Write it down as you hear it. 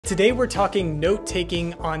Today we're talking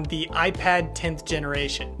note-taking on the iPad 10th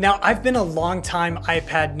generation. Now, I've been a long-time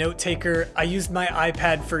iPad note-taker. I used my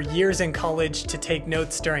iPad for years in college to take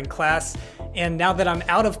notes during class, and now that I'm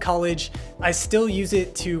out of college, I still use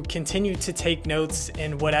it to continue to take notes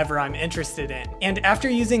in whatever I'm interested in. And after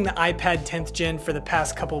using the iPad 10th gen for the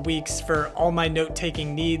past couple weeks for all my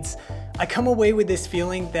note-taking needs, I come away with this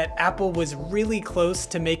feeling that Apple was really close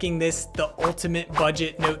to making this the ultimate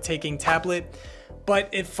budget note-taking tablet, but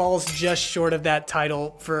it falls just short of that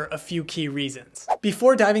title for a few key reasons.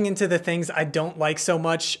 Before diving into the things I don't like so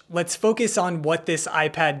much, let's focus on what this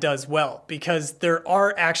iPad does well, because there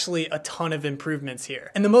are actually a ton of improvements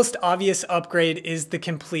here. And the most obvious upgrade is the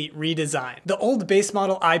complete redesign. The old base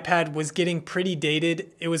model iPad was getting pretty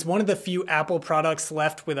dated. It was one of the few Apple products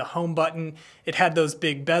left with a home button. It had those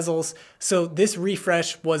big bezels, so this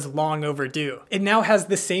refresh was long overdue. It now has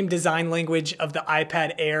the same design language of the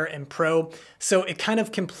iPad Air and Pro, so it kind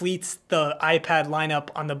of completes the iPad lineup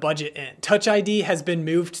on the budget end. Touch ID has been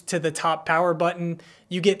moved to the top power button.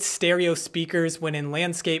 You get stereo speakers when in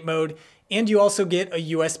landscape mode, and you also get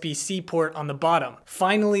a USB-C port on the bottom,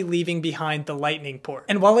 finally leaving behind the Lightning port.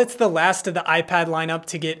 And while it's the last of the iPad lineup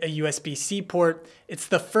to get a USB-C port, it's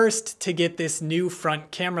the first to get this new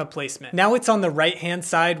front camera placement. Now it's on the right-hand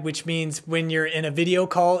side, which means when you're in a video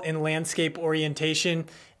call in landscape orientation,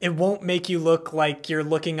 it won't make you look like you're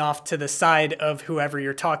looking off to the side of whoever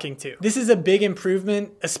you're talking to. This is a big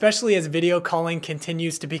improvement, especially as video calling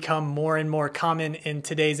continues to become more and more common in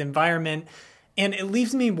today's environment. And it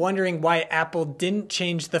leaves me wondering why Apple didn't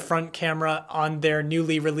change the front camera on their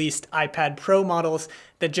newly released iPad Pro models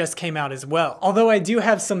that just came out as well. Although I do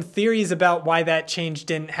have some theories about why that change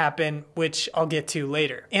didn't happen, which I'll get to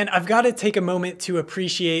later. And I've got to take a moment to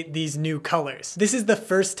appreciate these new colors. This is the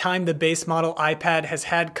first time the base model iPad has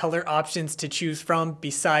had color options to choose from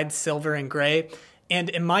besides silver and gray. And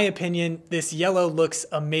in my opinion, this yellow looks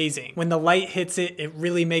amazing. When the light hits it, it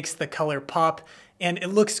really makes the color pop, and it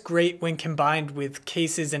looks great when combined with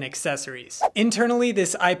cases and accessories. Internally,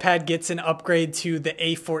 this iPad gets an upgrade to the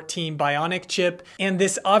A14 Bionic chip, and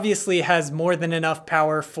this obviously has more than enough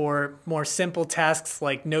power for more simple tasks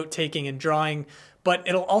like note-taking and drawing, but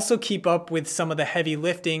it'll also keep up with some of the heavy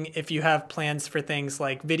lifting if you have plans for things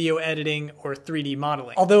like video editing or 3D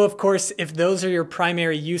modeling. Although, of course, if those are your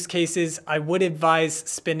primary use cases, I would advise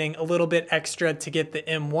spending a little bit extra to get the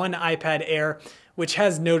M1 iPad Air, which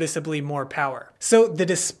has noticeably more power. So the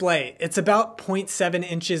display, it's about 0.7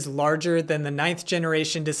 inches larger than the 9th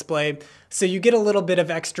generation display, so you get a little bit of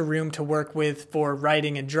extra room to work with for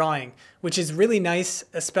writing and drawing, which is really nice,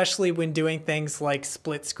 especially when doing things like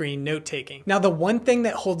split screen note-taking. Now, the one thing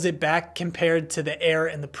that holds it back compared to the Air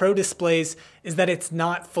and the Pro displays is that it's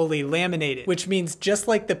not fully laminated, which means just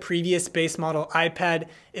like the previous base model iPad,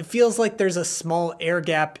 it feels like there's a small air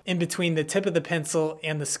gap in between the tip of the pencil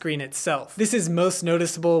and the screen itself. This is most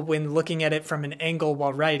noticeable when looking at it from an angle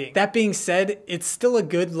while writing. That being said, it's still a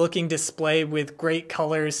good looking display with great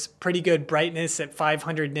colors, pretty good brightness at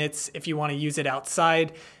 500 nits if you want to use it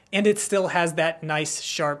outside, and it still has that nice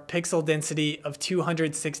sharp pixel density of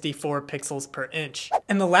 264 pixels per inch.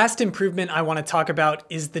 And the last improvement I want to talk about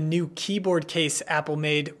is the new keyboard case Apple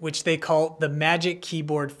made, which they call the Magic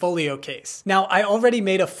Keyboard Folio case. Now, I already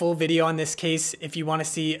made a full video on this case if you want to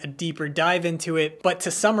see a deeper dive into it, but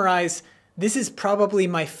to summarize, this is probably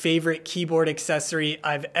my favorite keyboard accessory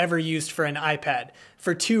I've ever used for an iPad,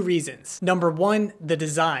 for two reasons. Number one, the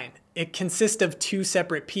design. It consists of two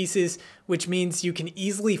separate pieces, which means you can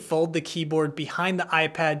easily fold the keyboard behind the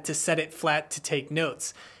iPad to set it flat to take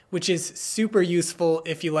notes, which is super useful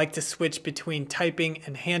if you like to switch between typing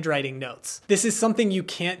and handwriting notes. This is something you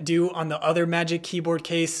can't do on the other Magic Keyboard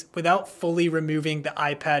case without fully removing the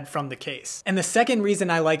iPad from the case. And the second reason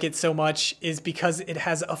I like it so much is because it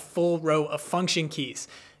has a full row of function keys,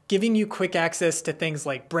 giving you quick access to things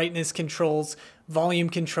like brightness controls, volume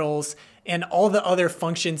controls, and all the other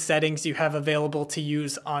function settings you have available to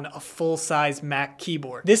use on a full-size Mac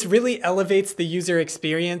keyboard. This really elevates the user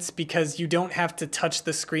experience because you don't have to touch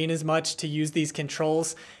the screen as much to use these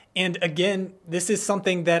controls. And again, this is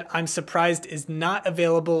something that I'm surprised is not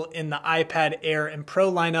available in the iPad Air and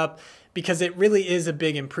Pro lineup, because it really is a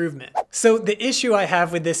big improvement. So the issue I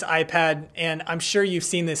have with this iPad, and I'm sure you've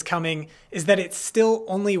seen this coming, is that it still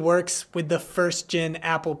only works with the first gen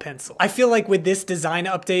Apple Pencil. I feel like with this design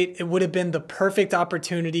update, it would have been the perfect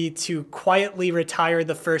opportunity to quietly retire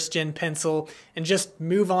the first gen Pencil and just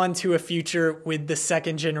move on to a future with the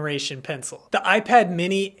second generation Pencil. The iPad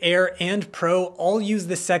Mini, Air, and Pro all use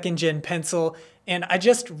the second gen Pencil, And I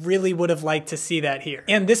just really would have liked to see that here.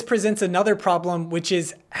 And this presents another problem, which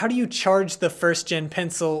is how do you charge the first gen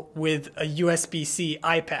pencil with a USB-C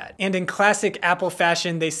iPad? And in classic Apple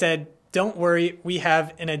fashion, they said, don't worry, we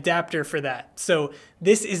have an adapter for that. So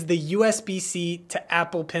this is the USB-C to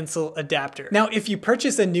Apple Pencil adapter. Now, if you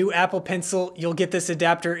purchase a new Apple Pencil, you'll get this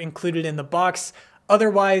adapter included in the box.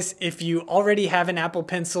 Otherwise, if you already have an Apple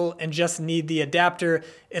Pencil and just need the adapter,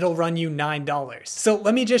 it'll run you $9. So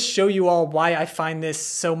let me just show you all why I find this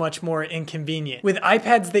so much more inconvenient. With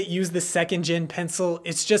iPads that use the second gen pencil,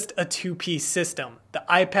 it's just a two-piece system, the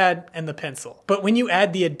iPad and the pencil. But when you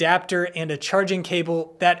add the adapter and a charging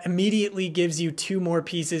cable, that immediately gives you two more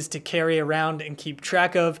pieces to carry around and keep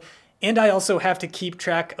track of. And I also have to keep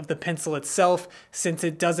track of the pencil itself since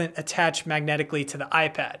it doesn't attach magnetically to the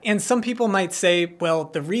iPad. And some people might say, well,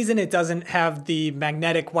 the reason it doesn't have the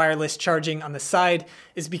magnetic wireless charging on the side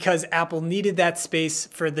is because Apple needed that space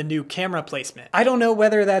for the new camera placement. I don't know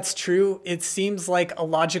whether that's true. It seems like a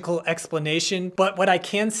logical explanation, but what I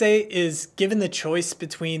can say is given the choice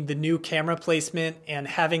between the new camera placement and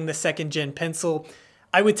having the second gen pencil,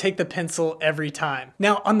 I would take the pencil every time.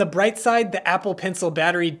 Now, on the bright side, the Apple Pencil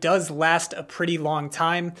battery does last a pretty long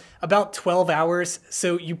time, about 12 hours,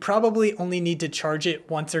 so you probably only need to charge it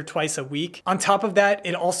once or twice a week. On top of that,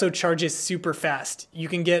 it also charges super fast. You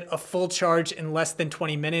can get a full charge in less than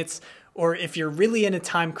 20 minutes, or if you're really in a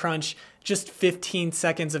time crunch, just 15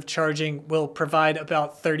 seconds of charging will provide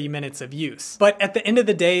about 30 minutes of use. But at the end of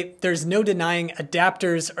the day, there's no denying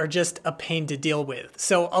adapters are just a pain to deal with.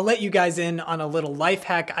 So I'll let you guys in on a little life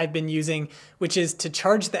hack I've been using, which is to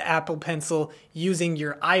charge the Apple Pencil using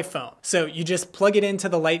your iPhone. So you just plug it into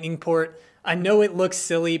the Lightning port. I know it looks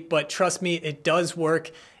silly, but trust me, it does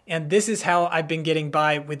work. And this is how I've been getting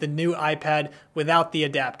by with the new iPad without the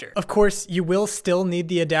adapter. Of course, you will still need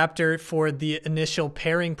the adapter for the initial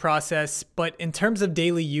pairing process, but in terms of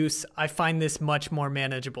daily use, I find this much more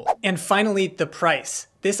manageable. And finally, the price.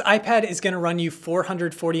 This iPad is going to run you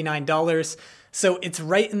 $449. So it's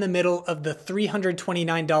right in the middle of the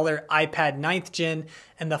 $329 iPad 9th gen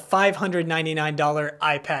and the $599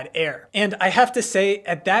 iPad Air. And I have to say,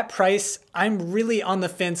 at that price, I'm really on the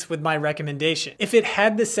fence with my recommendation. If it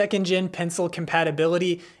had the second gen pencil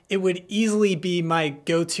compatibility, it would easily be my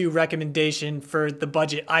go-to recommendation for the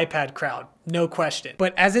budget iPad crowd, no question.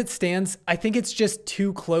 But as it stands, I think it's just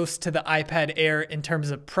too close to the iPad Air in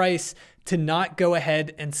terms of price to not go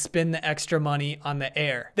ahead and spend the extra money on the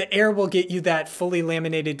Air. The Air will get you that fully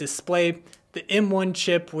laminated display, the M1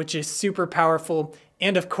 chip, which is super powerful,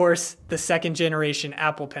 and of course, the second generation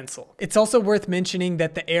Apple Pencil. It's also worth mentioning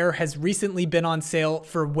that the Air has recently been on sale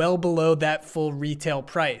for well below that full retail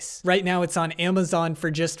price. Right now it's on Amazon for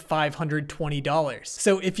just $520.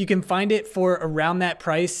 So if you can find it for around that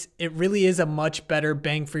price, it really is a much better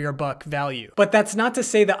bang for your buck value. But that's not to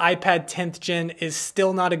say the iPad 10th gen is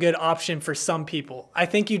still not a good option for some people. I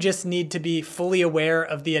think you just need to be fully aware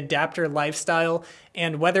of the adapter lifestyle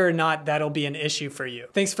and whether or not that'll be an issue for you.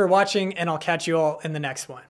 Thanks for watching, and I'll catch you all in the next one.